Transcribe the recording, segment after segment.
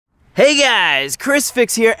Hey guys,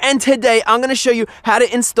 ChrisFix here, and today I'm going to show you how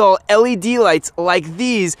to install LED lights like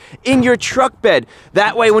these in your truck bed.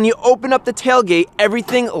 That way when you open up the tailgate,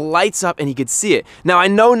 everything lights up and you can see it. Now I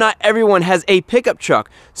know not everyone has a pickup truck,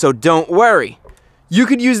 so don't worry. You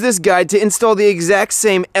could use this guide to install the exact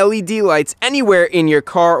same LED lights anywhere in your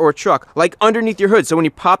car or truck, like underneath your hood. So when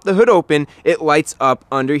you pop the hood open, it lights up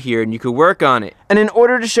under here and you could work on it. And in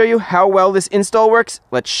order to show you how well this install works,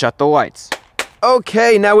 let's shut the lights.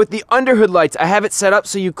 Okay, now with the underhood lights, I have it set up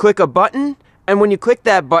so you click a button, and when you click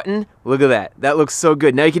that button, look at that. That looks so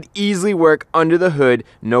good. Now you can easily work under the hood,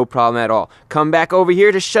 no problem at all. Come back over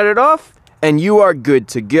here to shut it off, and you are good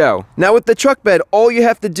to go. Now with the truck bed, all you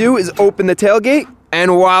have to do is open the tailgate, and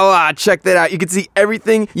voila, check that out. You can see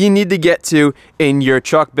everything you need to get to in your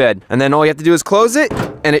truck bed. And then all you have to do is close it,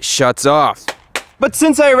 and it shuts off. But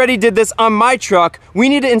since I already did this on my truck, we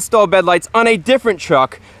need to install bed lights on a different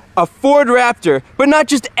truck. A Ford Raptor, but not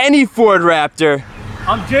just any Ford Raptor.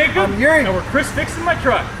 I'm Jacob, I'm Yuri, and we're ChrisFix in my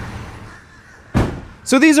truck.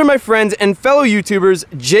 So these are my friends and fellow YouTubers,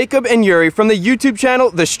 Jacob and Yuri, from the YouTube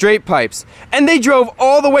channel, The Straight Pipes. And they drove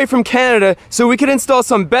all the way from Canada so we could install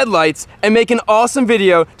some bed lights and make an awesome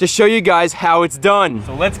video to show you guys how it's done.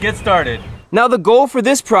 So let's get started. Now the goal for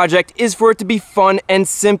this project is for it to be fun and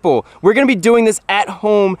simple. We're gonna be doing this at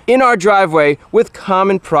home in our driveway with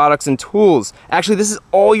common products and tools. Actually, this is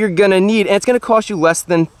all you're gonna need, and it's gonna cost you less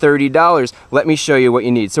than $30. Let me show you what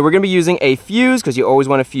you need. So we're gonna be using a fuse, because you always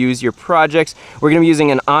wanna fuse your projects. We're gonna be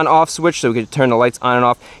using an on-off switch, so we can turn the lights on and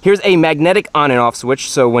off. Here's a magnetic on and off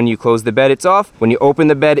switch, so when you close the bed, it's off. When you open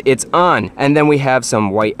the bed, it's on. And then we have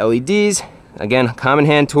some white LEDs. Again, common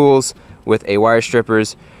hand tools with a wire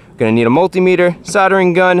strippers. Gonna need a multimeter,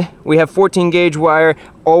 soldering gun. We have 14 gauge wire.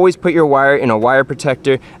 Always put your wire in a wire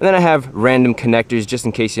protector. And then I have random connectors just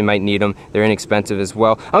in case you might need them. They're inexpensive as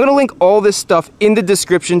well. I'm gonna link all this stuff in the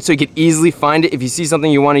description so you can easily find it. If you see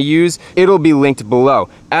something you wanna use, it'll be linked below.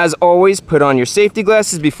 As always, put on your safety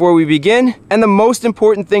glasses before we begin. And the most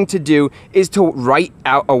important thing to do is to write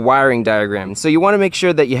out a wiring diagram. So you wanna make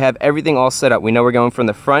sure that you have everything all set up. We know we're going from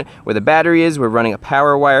the front where the battery is. We're running a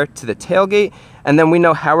power wire to the tailgate. And then we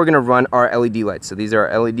know how we're gonna run our LED lights. So these are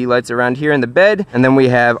our LED lights around here in the bed. And then we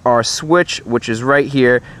have our switch, which is right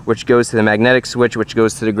here, which goes to the magnetic switch, which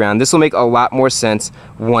goes to the ground. This will make a lot more sense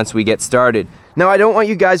once we get started. Now, I don't want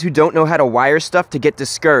you guys who don't know how to wire stuff to get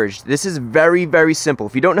discouraged. This is very, very simple.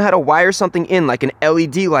 If you don't know how to wire something in like an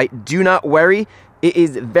LED light, do not worry. It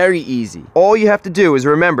is very easy. All you have to do is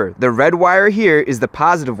remember, the red wire here is the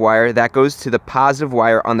positive wire that goes to the positive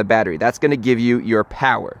wire on the battery. That's gonna give you your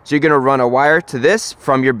power. So you're gonna run a wire to this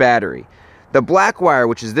from your battery. The black wire,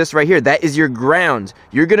 which is this right here, that is your ground.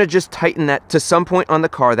 You're gonna just tighten that to some point on the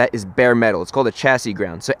car that is bare metal. It's called a chassis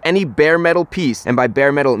ground. So any bare metal piece, and by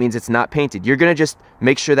bare metal it means it's not painted, you're gonna just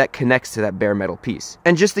make sure that connects to that bare metal piece.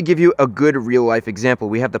 And just to give you a good real life example,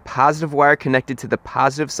 we have the positive wire connected to the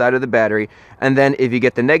positive side of the battery, and then if you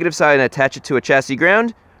get the negative side and attach it to a chassis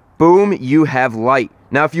ground, boom, you have light.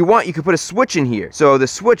 Now, if you want, you could put a switch in here. So the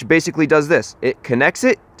switch basically does this. It connects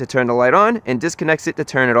it to turn the light on and disconnects it to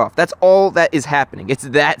turn it off. That's all that is happening. It's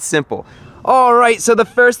that simple. All right, so the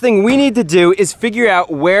first thing we need to do is figure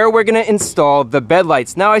out where we're gonna install the bed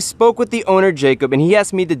lights. Now, I spoke with the owner, Jacob, and he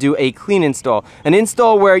asked me to do a clean install. An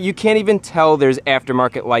install where you can't even tell there's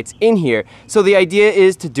aftermarket lights in here. So the idea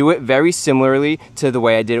is to do it very similarly to the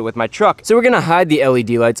way I did it with my truck. So we're gonna hide the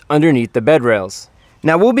LED lights underneath the bed rails.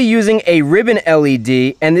 Now we'll be using a ribbon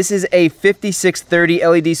LED, and this is a 5630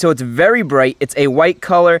 LED, so it's very bright. It's a white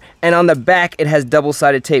color, and on the back it has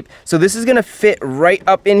double-sided tape. So this is gonna fit right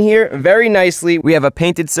up in here very nicely. We have a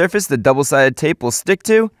painted surface the double-sided tape will stick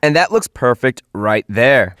to, and that looks perfect right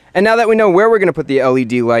there. And now that we know where we're gonna put the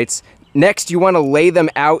LED lights, next you wanna lay them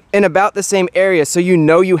out in about the same area so you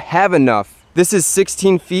know you have enough. This is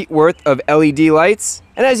 16 feet worth of LED lights.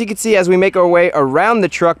 And as you can see, as we make our way around the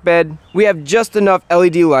truck bed, we have just enough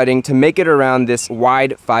LED lighting to make it around this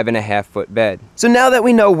wide 5.5 foot bed. So now that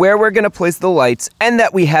we know where we're gonna place the lights and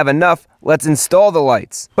that we have enough, let's install the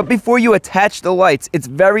lights. But before you attach the lights, it's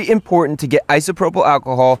very important to get isopropyl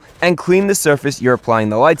alcohol and clean the surface you're applying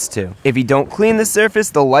the lights to. If you don't clean the surface,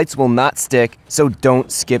 the lights will not stick, so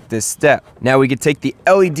don't skip this step. Now we can take the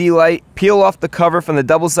LED light, peel off the cover from the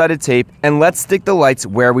double-sided tape, and let's stick the lights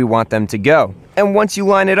where we want them to go. And once you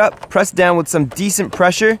line it up, press down with some decent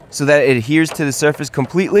pressure so that it adheres to the surface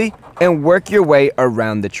completely, and work your way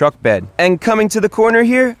around the truck bed. And coming to the corner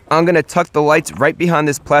here, I'm gonna tuck the lights right behind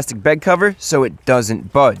this plastic bed cover so it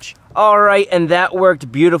doesn't budge. All right, and that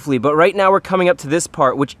worked beautifully, but right now we're coming up to this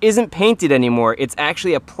part, which isn't painted anymore. It's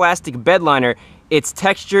actually a plastic bed liner It's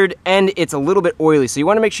textured and it's a little bit oily, so you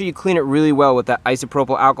want to make sure you clean it really well with that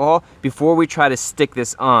isopropyl alcohol before we try to stick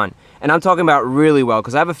this on. And I'm talking about really well,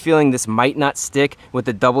 because I have a feeling this might not stick with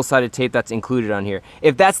the double-sided tape that's included on here.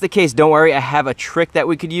 If that's the case, don't worry, I have a trick that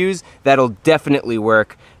we could use that'll definitely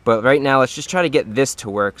work. But right now, let's just try to get this to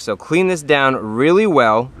work. So clean this down really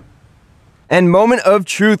well. And moment of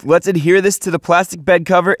truth, let's adhere this to the plastic bed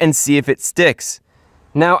cover and see if it sticks.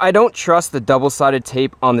 Now, I don't trust the double-sided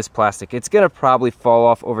tape on this plastic. It's gonna probably fall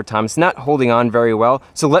off over time. It's not holding on very well,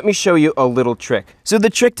 so let me show you a little trick. So the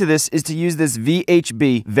trick to this is to use this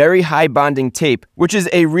VHB, very high bonding tape, which is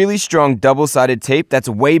a really strong double-sided tape that's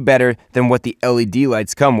way better than what the LED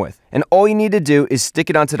lights come with. And all you need to do is stick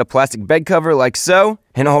it onto the plastic bed cover like so,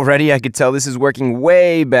 and already I could tell this is working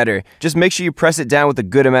way better. Just make sure you press it down with a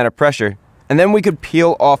good amount of pressure. And then we could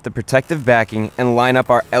peel off the protective backing and line up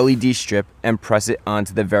our LED strip and press it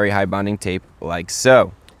onto the very high bonding tape like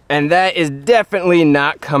so. And that is definitely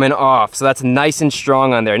not coming off, so that's nice and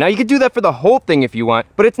strong on there. Now you could do that for the whole thing if you want,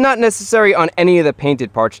 but it's not necessary on any of the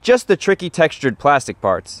painted parts, just the tricky textured plastic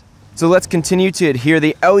parts. So let's continue to adhere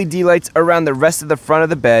the LED lights around the rest of the front of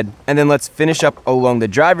the bed, and then let's finish up along the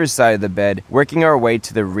driver's side of the bed, working our way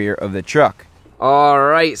to the rear of the truck.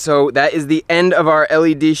 Alright, so that is the end of our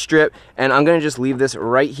LED strip, and I'm gonna just leave this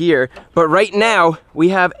right here. But right now, we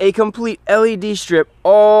have a complete LED strip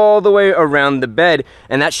all the way around the bed,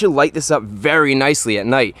 and that should light this up very nicely at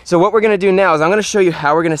night. So what we're gonna do now is I'm gonna show you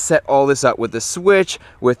how we're gonna set all this up with the switch,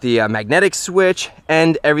 with the magnetic switch,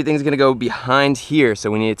 and everything's gonna go behind here, so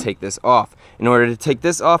we need to take this off. In order to take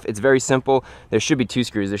this off, it's very simple. There should be 2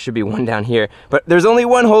 screws. There should be one down here, but there's only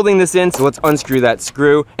one holding this in, so let's unscrew that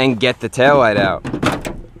screw and get the taillight out.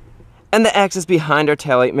 And the axis behind our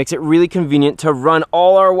taillight makes it really convenient to run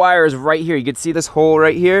all our wires right here. You can see this hole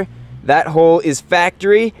right here. That hole is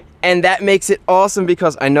factory, and that makes it awesome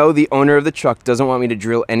because I know the owner of the truck doesn't want me to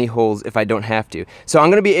drill any holes if I don't have to. So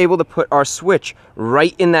I'm gonna be able to put our switch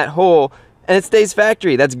right in that hole, and it stays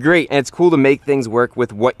factory. That's great, and it's cool to make things work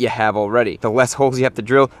with what you have already. The less holes you have to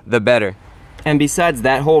drill, the better. And besides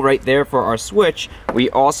that hole right there for our switch, we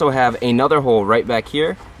also have another hole right back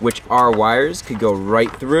here, which our wires could go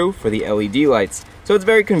right through for the LED lights. So it's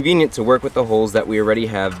very convenient to work with the holes that we already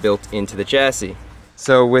have built into the chassis.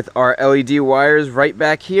 So with our LED wires right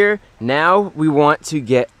back here, now we want to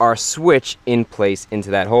get our switch in place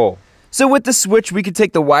into that hole. So with the switch, we could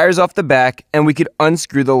take the wires off the back and we could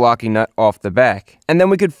unscrew the locking nut off the back. And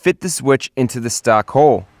then we could fit the switch into the stock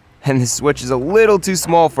hole. And the switch is a little too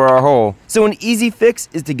small for our hole. So an easy fix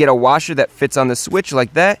is to get a washer that fits on the switch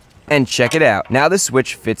like that, and check it out. Now the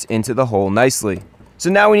switch fits into the hole nicely.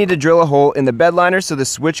 So now we need to drill a hole in the bed liner so the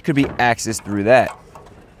switch could be accessed through that.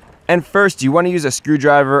 And first, you want to use a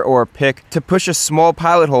screwdriver or a pick to push a small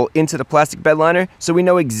pilot hole into the plastic bed liner so we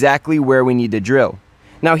know exactly where we need to drill.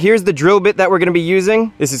 Now here's the drill bit that we're going to be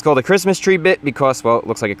using. This is called a Christmas tree bit because, well, it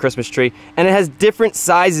looks like a Christmas tree. And it has different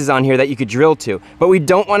sizes on here that you could drill to. But we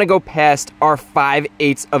don't want to go past our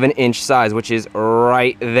 5/8 of an inch size, which is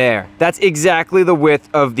right there. That's exactly the width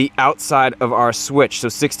of the outside of our switch. So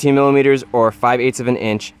 16 millimeters or 5/8 of an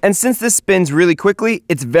inch. And since this spins really quickly,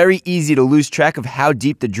 it's very easy to lose track of how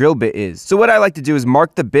deep the drill bit is. So what I like to do is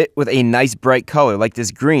mark the bit with a nice bright color like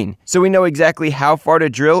this green. So we know exactly how far to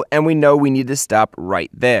drill and we know we need to stop right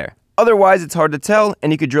there. Otherwise, it's hard to tell,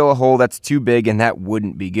 and you could drill a hole that's too big, and that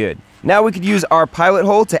wouldn't be good. Now we could use our pilot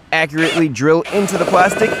hole to accurately drill into the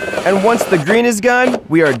plastic, and once the green is gone,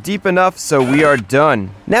 we are deep enough, so we are done.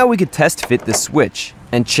 Now we could test fit the switch,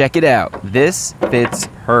 and check it out. This fits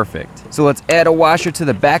perfect. So let's add a washer to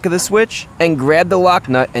the back of the switch, and grab the lock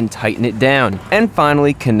nut and tighten it down. And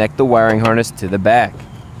finally, connect the wiring harness to the back.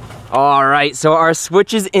 Alright, so our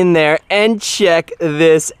switch is in there, and check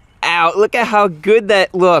this out. Look at how good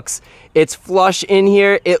that looks. It's flush in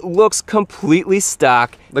here. It looks completely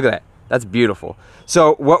stock. Look at that. That's beautiful.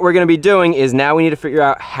 So what we're going to be doing is now we need to figure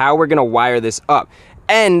out how we're going to wire this up.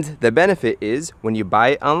 And the benefit is when you buy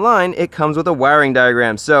it online, it comes with a wiring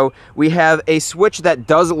diagram. So we have a switch that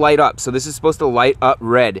does light up. So this is supposed to light up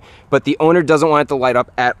red, but the owner doesn't want it to light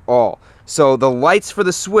up at all. So the lights for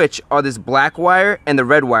the switch are this black wire and the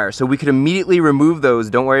red wire. So we could immediately remove those.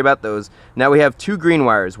 Don't worry about those. Now we have 2 green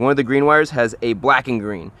wires. One of the green wires has a black and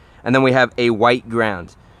green. And then we have a white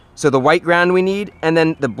ground. So the white ground we need, and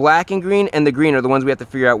then the black and the green are the ones we have to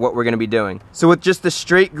figure out what we're going to be doing. So with just the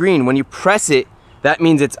straight green, when you press it, that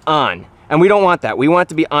means it's on. And we don't want that. We want it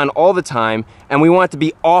to be on all the time, and we want it to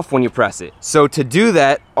be off when you press it. So to do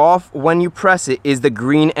that, off when you press it is the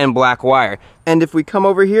green and black wire. And if we come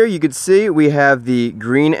over here, you can see we have the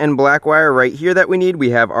green and black wire right here that we need.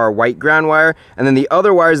 We have our white ground wire, and then the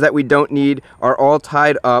other wires that we don't need are all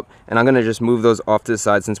tied up, and I'm gonna just move those off to the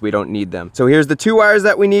side since we don't need them. So here's the 2 wires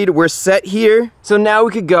that we need. We're set here. So now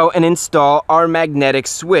we could go and install our magnetic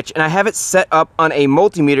switch, and I have it set up on a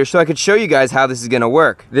multimeter so I could show you guys how this is gonna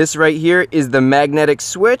work. This right here is the magnetic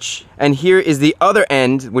switch, and here is the other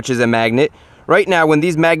end, which is a magnet. Right now, when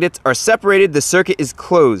these magnets are separated, the circuit is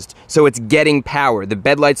closed, so it's getting power. The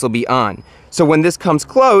bed lights will be on. So when this comes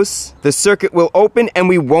close, the circuit will open and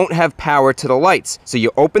we won't have power to the lights. So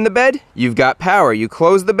you open the bed, you've got power. You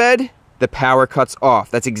close the bed, the power cuts off.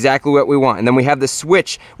 That's exactly what we want. And then we have the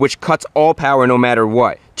switch, which cuts all power no matter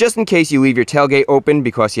what. Just in case you leave your tailgate open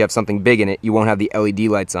because you have something big in it, you won't have the LED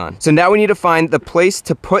lights on. So now we need to find the place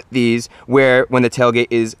to put these where when the tailgate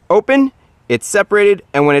is open, it's separated,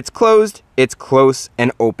 and when it's closed, it's close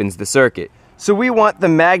and opens the circuit. So we want the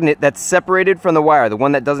magnet that's separated from the wire, the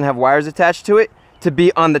one that doesn't have wires attached to it, to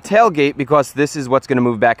be on the tailgate because this is what's gonna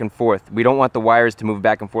move back and forth. We don't want the wires to move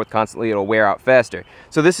back and forth constantly, it'll wear out faster.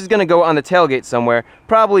 So this is gonna go on the tailgate somewhere,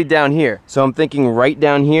 probably down here. So I'm thinking right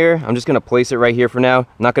down here. I'm just gonna place it right here for now. I'm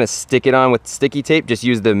not gonna stick it on with sticky tape, just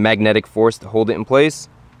use the magnetic force to hold it in place.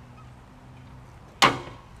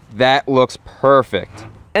 That looks perfect.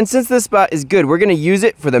 And since this spot is good, we're gonna use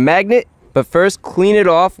it for the magnet, but first clean it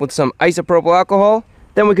off with some isopropyl alcohol.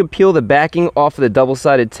 Then we can peel the backing off of the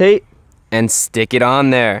double-sided tape and stick it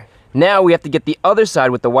on there. Now we have to get the other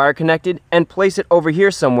side with the wire connected and place it over here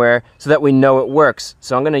somewhere so that we know it works.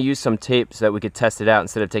 So I'm gonna use some tape so that we could test it out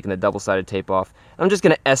instead of taking the double-sided tape off. I'm just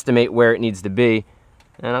gonna estimate where it needs to be.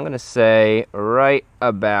 And I'm gonna say right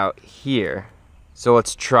about here. So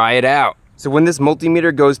let's try it out. So when this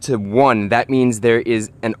multimeter goes to 1, that means there is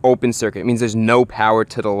an open circuit. It means there's no power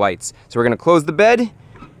to the lights. So we're gonna close the bed.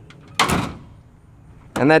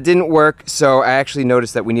 And that didn't work, so I actually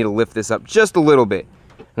noticed that we need to lift this up just a little bit.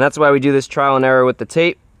 And that's why we do this trial and error with the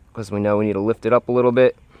tape, because we know we need to lift it up a little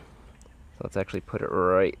bit. So let's actually put it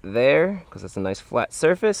right there, because it's a nice flat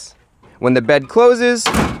surface. When the bed closes,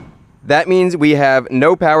 that means we have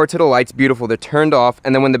no power to the lights. Beautiful, they're turned off.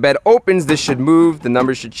 And then when the bed opens, this should move, the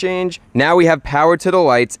numbers should change. Now we have power to the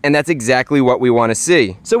lights, and that's exactly what we want to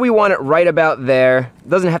see. So we want it right about there. It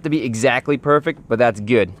doesn't have to be exactly perfect, but that's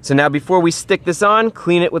good. So now before we stick this on,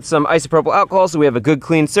 clean it with some isopropyl alcohol so we have a good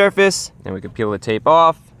clean surface. And we can peel the tape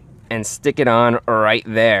off and stick it on right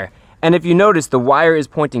there. And if you notice, the wire is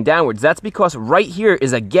pointing downwards. That's because right here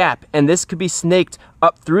is a gap, and this could be snaked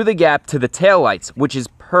up through the gap to the taillights, which is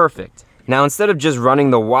perfect. Now, instead of just running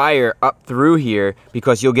the wire up through here,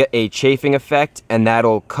 because you'll get a chafing effect and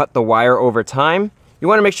that'll cut the wire over time, you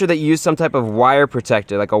want to make sure that you use some type of wire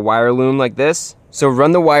protector, like a wire loom like this. So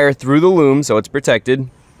run the wire through the loom so it's protected.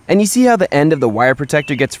 And you see how the end of the wire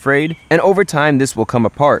protector gets frayed? And over time, this will come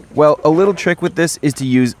apart. Well, a little trick with this is to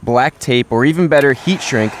use black tape, or even better, heat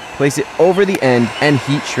shrink, place it over the end and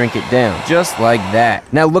heat shrink it down, just like that.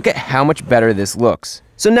 Now look at how much better this looks.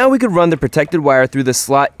 So now we could run the protected wire through the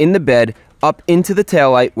slot in the bed up into the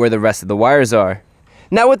taillight where the rest of the wires are.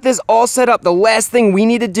 Now with this all set up, the last thing we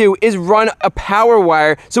need to do is run a power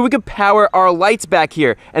wire so we can power our lights back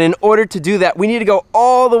here. And in order to do that, we need to go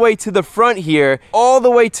all the way to the front here, all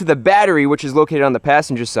the way to the battery, which is located on the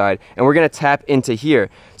passenger side, and we're gonna tap into here.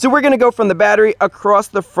 So we're gonna go from the battery across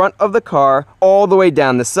the front of the car, all the way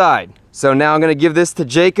down the side. So now I'm gonna give this to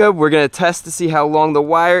Jacob. We're gonna test to see how long the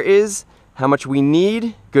wire is, how much we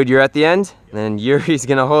need. Good, you're at the end. And then Yuri's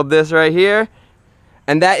gonna hold this right here.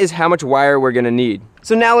 And that is how much wire we're gonna need.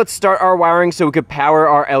 So now let's start our wiring so we could power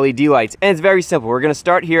our LED lights. And it's very simple. We're gonna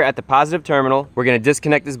start here at the positive terminal. We're gonna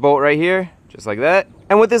disconnect this bolt right here, just like that.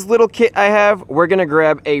 And with this little kit I have, we're gonna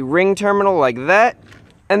grab a ring terminal like that.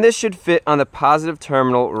 And this should fit on the positive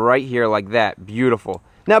terminal right here like that. Beautiful.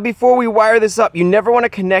 Now before we wire this up, you never want to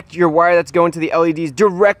connect your wire that's going to the LEDs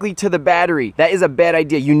directly to the battery. That is a bad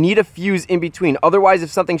idea. You need a fuse in between. Otherwise, if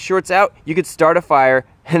something shorts out, you could start a fire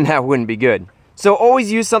and that wouldn't be good. So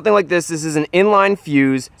always use something like this. This is an inline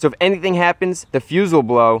fuse, so if anything happens, the fuse will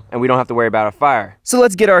blow and we don't have to worry about a fire. So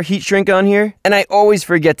let's get our heat shrink on here. And I always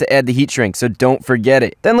forget to add the heat shrink, so don't forget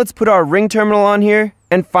it. Then let's put our ring terminal on here.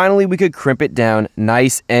 And finally, we could crimp it down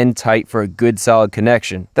nice and tight for a good solid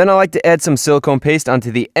connection. Then I like to add some silicone paste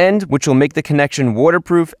onto the end, which will make the connection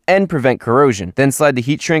waterproof and prevent corrosion. Then slide the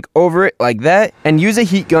heat shrink over it like that, and use a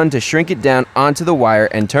heat gun to shrink it down onto the wire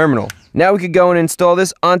and terminal. Now we could go and install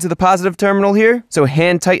this onto the positive terminal here. So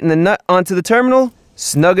hand tighten the nut onto the terminal,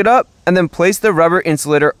 snug it up, and then place the rubber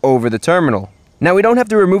insulator over the terminal. Now we don't have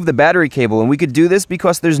to remove the battery cable, and we could do this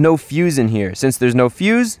because there's no fuse in here. Since there's no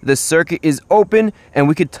fuse, the circuit is open and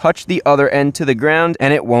we could touch the other end to the ground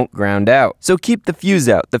and it won't ground out. So keep the fuse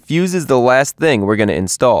out. The fuse is the last thing we're going to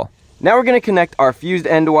install. Now we're going to connect our fused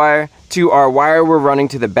end wire to our wire we're running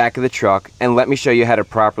to the back of the truck, and let me show you how to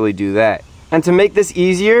properly do that. And to make this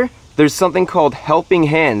easier, there's something called helping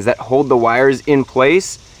hands that hold the wires in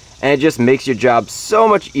place, and it just makes your job so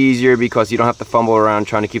much easier because you don't have to fumble around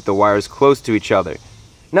trying to keep the wires close to each other.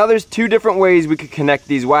 Now there's two different ways we could connect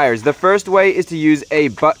these wires. The first way is to use a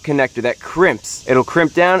butt connector that crimps. It'll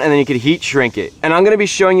crimp down and then you could heat shrink it. And I'm going to be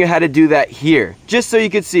showing you how to do that here, just so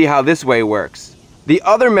you could see how this way works. The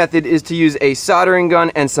other method is to use a soldering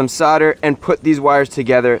gun and some solder and put these wires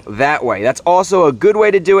together that way. That's also a good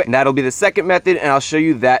way to do it, and that'll be the second method, and I'll show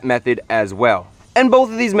you that method as well. And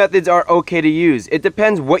both of these methods are okay to use. It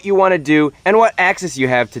depends what you want to do and what access you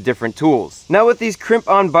have to different tools. Now with these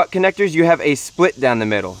crimp-on butt connectors, you have a split down the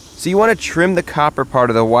middle. So you want to trim the copper part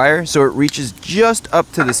of the wire so it reaches just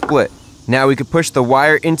up to the split. Now we could push the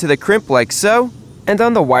wire into the crimp like so. And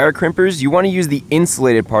on the wire crimpers, you want to use the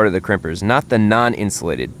insulated part of the crimpers, not the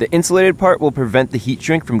non-insulated. The insulated part will prevent the heat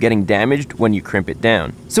shrink from getting damaged when you crimp it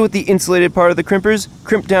down. So with the insulated part of the crimpers,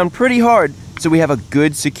 crimp down pretty hard so we have a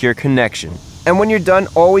good secure connection. And when you're done,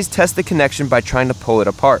 always test the connection by trying to pull it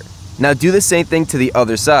apart. Now do the same thing to the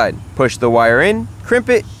other side. Push the wire in, crimp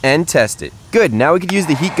it, and test it. Good, now we could use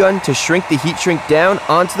the heat gun to shrink the heat shrink down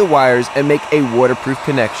onto the wires and make a waterproof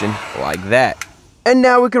connection like that. And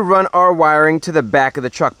now we can run our wiring to the back of the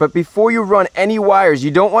truck. But before you run any wires,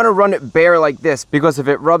 you don't want to run it bare like this, because if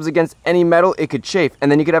it rubs against any metal, it could chafe,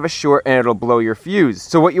 and then you could have a short and it'll blow your fuse.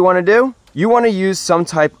 So what you want to do? You want to use some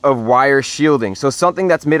type of wire shielding. So something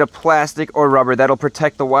that's made of plastic or rubber that'll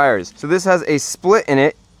protect the wires. So this has a split in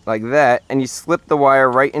it, like that, and you slip the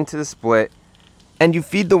wire right into the split, and you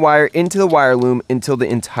feed the wire into the wire loom until the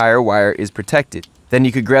entire wire is protected. Then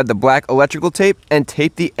you could grab the black electrical tape and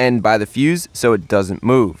tape the end by the fuse so it doesn't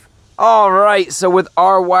move. Alright, so with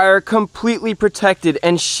our wire completely protected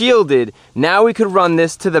and shielded, now we could run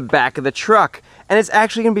this to the back of the truck. And it's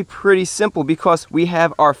actually going to be pretty simple because we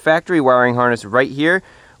have our factory wiring harness right here,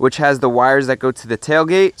 which has the wires that go to the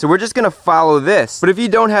tailgate. So we're just going to follow this. But if you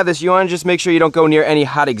don't have this, you want to just make sure you don't go near any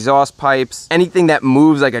hot exhaust pipes, anything that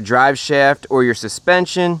moves like a drive shaft or your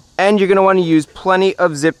suspension. And you're going to want to use plenty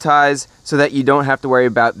of zip ties so that you don't have to worry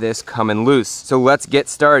about this coming loose. So let's get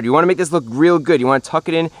started. You want to make this look real good. You want to tuck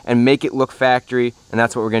it in and make it look factory, and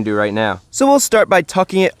that's what we're going to do right now. So we'll start by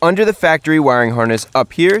tucking it under the factory wiring harness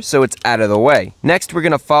up here so it's out of the way. Next, we're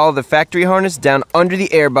going to follow the factory harness down under the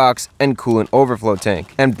airbox and coolant overflow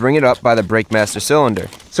tank and bring it up by the brake master cylinder.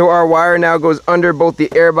 So our wire now goes under both the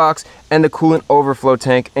airbox and the coolant overflow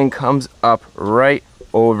tank and comes up right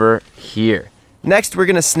over here. Next, we're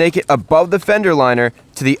going to snake it above the fender liner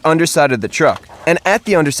to the underside of the truck. And at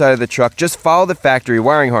the underside of the truck, just follow the factory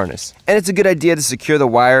wiring harness. And it's a good idea to secure the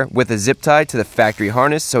wire with a zip tie to the factory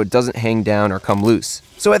harness so it doesn't hang down or come loose.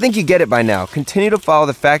 So I think you get it by now. Continue to follow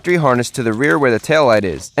the factory harness to the rear where the taillight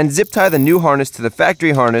is, and zip tie the new harness to the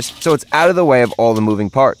factory harness so it's out of the way of all the moving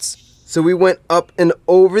parts. So we went up and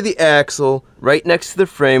over the axle, right next to the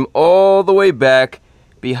frame, all the way back,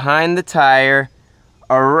 behind the tire,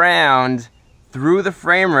 around, through the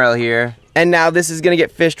frame rail here, and now this is going to get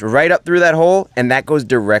fished right up through that hole, and that goes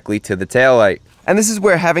directly to the taillight. And this is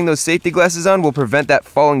where having those safety glasses on will prevent that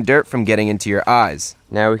falling dirt from getting into your eyes.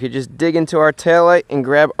 Now we could just dig into our taillight and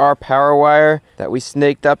grab our power wire that we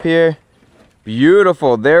snaked up here.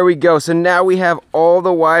 Beautiful, there we go. So now we have all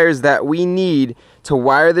the wires that we need to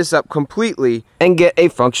wire this up completely and get a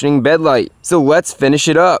functioning bed light. So let's finish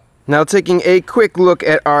it up. Now taking a quick look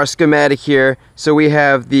at our schematic here, so we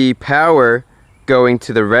have the power going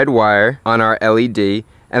to the red wire on our LED,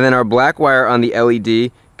 and then our black wire on the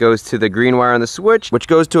LED goes to the green wire on the switch, which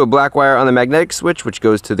goes to a black wire on the magnetic switch, which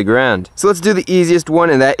goes to the ground. So let's do the easiest one,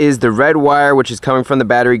 and that is the red wire, which is coming from the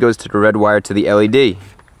battery, goes to the red wire to the LED.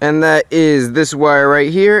 And that is this wire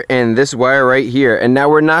right here and this wire right here. And now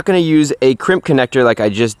we're not going to use a crimp connector like I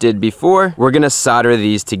just did before. We're going to solder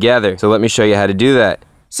these together. So let me show you how to do that.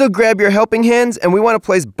 So grab your helping hands, and we want to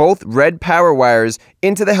place both red power wires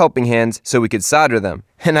into the helping hands so we could solder them.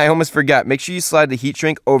 And I almost forgot, make sure you slide the heat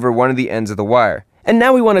shrink over one of the ends of the wire. And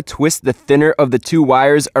now we want to twist the thinner of the two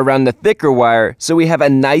wires around the thicker wire so we have a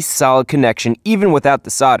nice solid connection even without the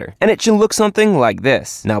solder. And it should look something like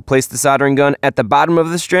this. Now place the soldering gun at the bottom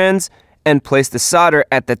of the strands and place the solder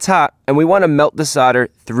at the top, and we want to melt the solder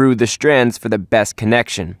through the strands for the best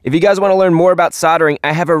connection. If you guys want to learn more about soldering,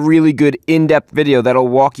 I have a really good in-depth video that'll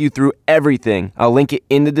walk you through everything. I'll link it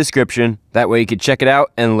in the description. That way you can check it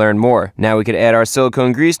out and learn more. Now we could add our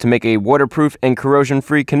silicone grease to make a waterproof and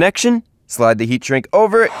corrosion-free connection, slide the heat shrink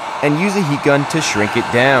over it, and use a heat gun to shrink it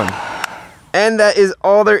down. And that is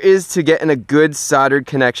all there is to getting a good soldered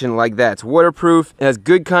connection like that. It's waterproof, it has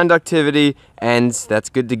good conductivity, and that's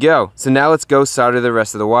good to go. So now let's go solder the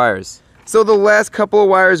rest of the wires. So the last couple of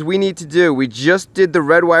wires we need to do, we just did the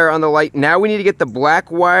red wire on the light. Now we need to get the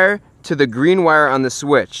black wire to the green wire on the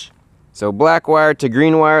switch. So black wire to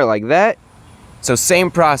green wire like that. So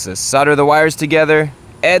same process, solder the wires together,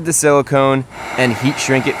 add the silicone, and heat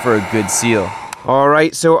shrink it for a good seal.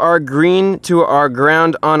 Alright, so our green to our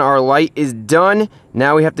ground on our light is done.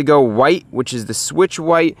 Now we have to go white, which is the switch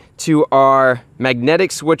white, to our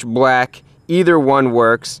magnetic switch black. Either one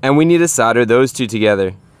works, and we need to solder those two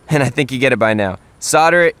together. And I think you get it by now.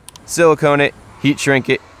 Solder it, silicone it, heat shrink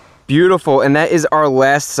it. Beautiful, and that is our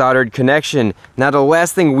last soldered connection. Now the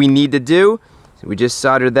last thing we need to do, so we just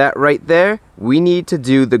soldered that right there. We need to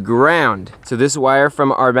do the ground. So this wire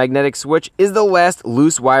from our magnetic switch is the last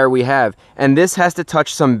loose wire we have, and this has to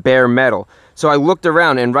touch some bare metal. So I looked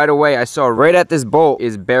around and right away I saw right at this bolt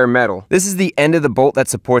is bare metal. This is the end of the bolt that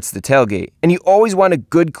supports the tailgate. And you always want a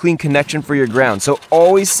good clean connection for your ground, so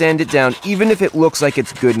always sand it down even if it looks like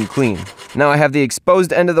it's good and clean. Now I have the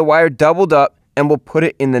exposed end of the wire doubled up, and we'll put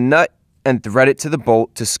it in the nut and thread it to the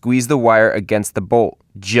bolt to squeeze the wire against the bolt,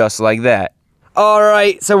 just like that.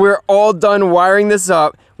 Alright, so we're all done wiring this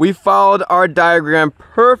up. We followed our diagram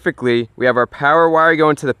perfectly. We have our power wire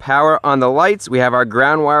going to the power on the lights. We have our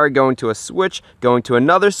ground wire going to a switch, going to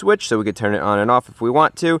another switch, so we could turn it on and off if we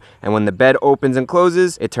want to. And when the bed opens and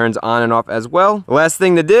closes, it turns on and off as well. Last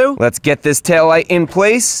thing to do, let's get this tail light in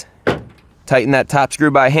place. Tighten that top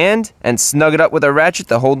screw by hand and snug it up with a ratchet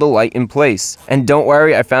to hold the light in place. And don't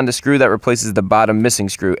worry, I found a screw that replaces the bottom missing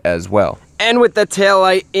screw as well. And with the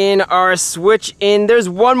taillight in, our switch in, there's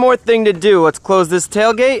one more thing to do. Let's close this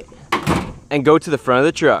tailgate and go to the front of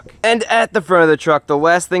the truck. And at the front of the truck, the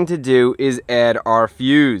last thing to do is add our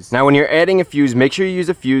fuse. Now when you're adding a fuse, make sure you use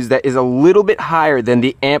a fuse that is a little bit higher than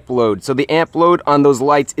the amp load. So the amp load on those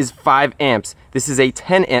lights is 5 amps. This is a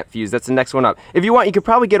 10 amp fuse, that's the next one up. If you want, you could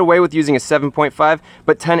probably get away with using a 7.5,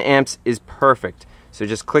 but 10 amps is perfect. So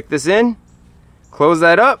just click this in, close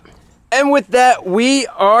that up, and with that, we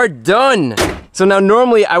are done. So now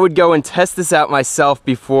normally I would go and test this out myself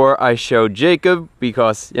before I show Jacob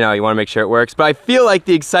because, you know, you want to make sure it works. But I feel like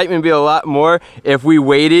the excitement would be a lot more if we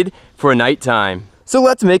waited for nighttime. So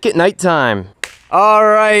let's make it nighttime. All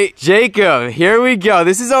right, Jacob, here we go.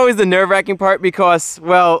 This is always the nerve-wracking part because,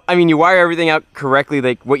 well, I mean, you wire everything out correctly,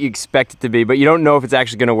 like what you expect it to be, but you don't know if it's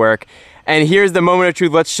actually gonna work. And here's the moment of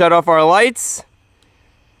truth. Let's shut off our lights.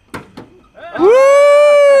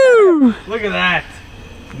 Woo! Look at that.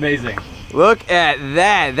 Amazing. Look at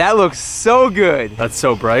that. That looks so good. That's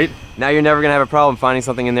so bright. Now you're never gonna have a problem finding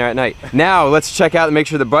something in there at night. Now let's check out and make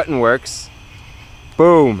sure the button works.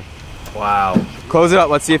 Boom. Wow. Close it up.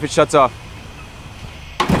 Let's see if it shuts off.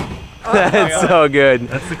 That's so good.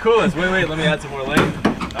 That's the coolest. Wait, let me add some more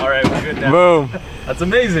length. All right, we're good now. Boom. That's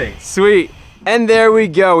amazing. Sweet. And there we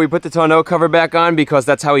go. We put the tonneau cover back on because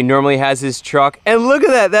that's how he normally has his truck. And look at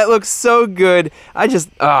that. That looks so good.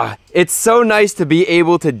 It's so nice to be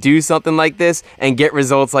able to do something like this and get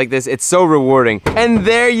results like this. It's so rewarding. And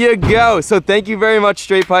there you go. So thank you very much,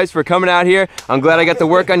 Straight Pipes, for coming out here. I'm glad I got to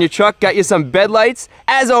work on your truck, got you some bed lights.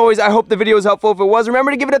 As always, I hope the video was helpful. If it was,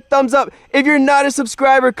 remember to give it a thumbs up. If you're not a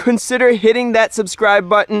subscriber, consider hitting that subscribe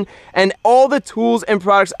button. And all the tools and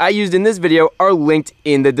products I used in this video are linked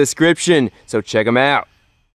in the description. So check them out.